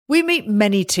We meet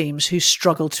many teams who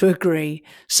struggle to agree.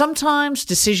 Sometimes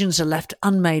decisions are left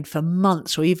unmade for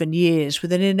months or even years,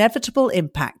 with an inevitable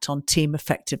impact on team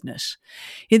effectiveness.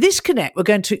 In this Connect, we're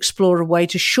going to explore a way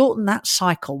to shorten that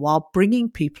cycle while bringing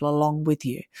people along with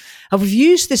you. And we've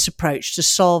used this approach to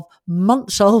solve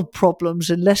months-old problems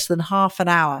in less than half an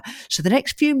hour, so the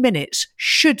next few minutes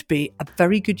should be a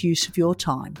very good use of your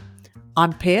time.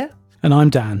 I'm Pia. And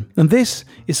I'm Dan. And this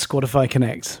is Squadify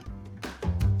Connect.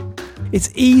 It's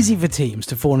easy for teams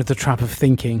to fall into the trap of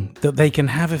thinking that they can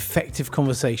have effective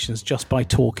conversations just by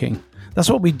talking. That's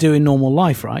what we do in normal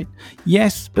life, right?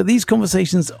 Yes, but these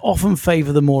conversations often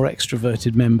favour the more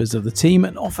extroverted members of the team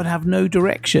and often have no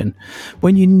direction.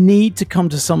 When you need to come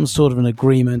to some sort of an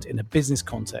agreement in a business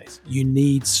context, you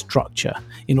need structure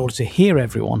in order to hear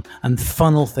everyone and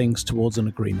funnel things towards an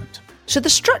agreement. So the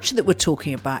structure that we're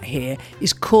talking about here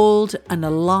is called an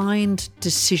aligned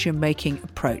decision-making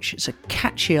approach. It's a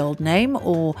catchy old name,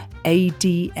 or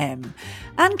ADM.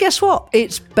 And guess what?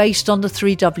 It's based on the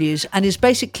 3 W's and is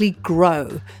basically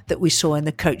grow that we saw in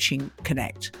the Coaching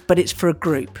Connect, but it's for a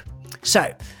group.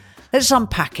 So let's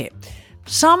unpack it.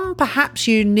 Some perhaps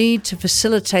you need to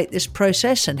facilitate this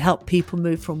process and help people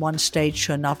move from one stage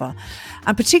to another.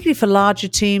 And particularly for larger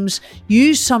teams,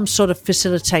 use some sort of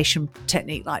facilitation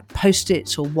technique like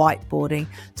post-its or whiteboarding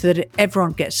so that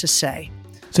everyone gets a say.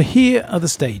 So here are the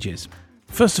stages.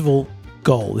 First of all,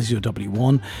 goal is your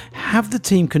W1. Have the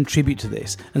team contribute to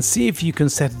this and see if you can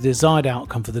set a desired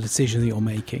outcome for the decision that you're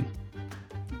making.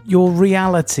 Your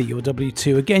reality, your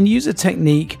W2, again, use a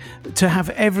technique to have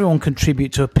everyone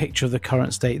contribute to a picture of the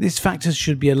current state. These factors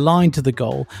should be aligned to the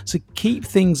goal, so keep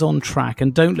things on track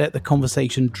and don't let the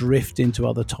conversation drift into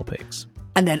other topics.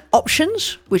 And then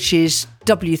options, which is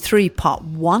W3 part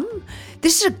 1.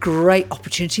 This is a great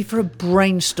opportunity for a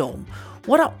brainstorm.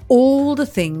 What are all the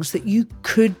things that you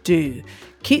could do?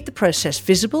 Keep the process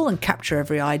visible and capture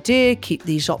every idea, keep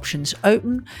these options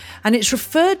open. And it's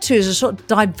referred to as a sort of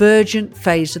divergent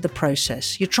phase of the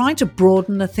process. You're trying to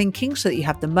broaden the thinking so that you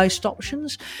have the most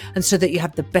options and so that you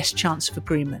have the best chance of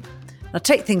agreement. Now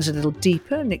take things a little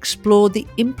deeper and explore the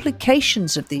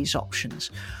implications of these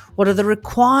options. What are the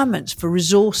requirements for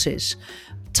resources?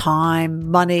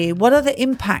 Time, money, what other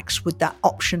impacts would that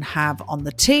option have on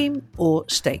the team or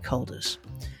stakeholders?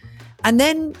 And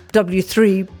then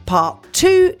W3 part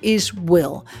 2 is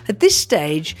will. At this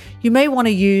stage, you may want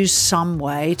to use some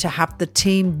way to have the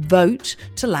team vote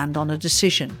to land on a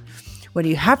decision. When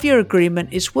you have your agreement,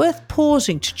 it's worth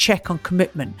pausing to check on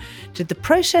commitment. Did the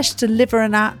process deliver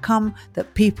an outcome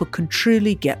that people can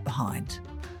truly get behind?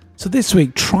 So this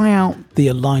week, try out the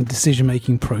aligned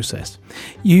decision-making process.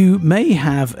 You may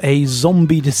have a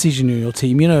zombie decision in your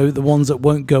team, the ones that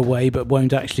won't go away but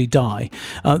won't actually die.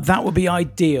 That would be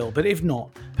ideal, but if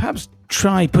not, perhaps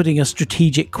try putting a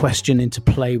strategic question into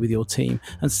play with your team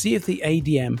and see if the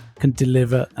ADM can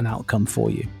deliver an outcome for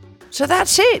you. So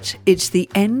that's it. It's the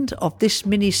end of this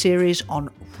mini-series on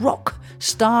rock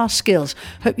star skills.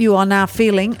 Hope you are now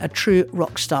feeling a true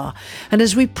rock star. And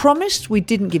as we promised, we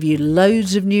didn't give you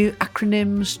loads of new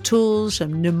acronyms, tools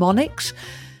and mnemonics.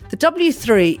 The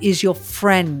W3 is your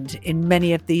friend in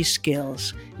many of these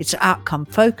skills. It's outcome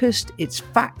focused, it's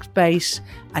fact-based,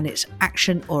 and it's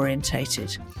action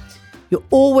orientated. You're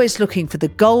always looking for the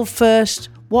goal first,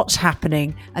 what's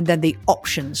happening, and then the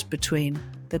options between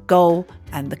the goal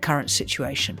and the current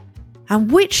situation. And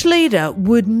which leader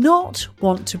would not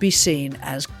want to be seen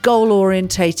as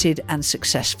goal-orientated and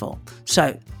successful?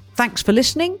 So, thanks for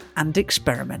listening and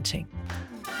experimenting.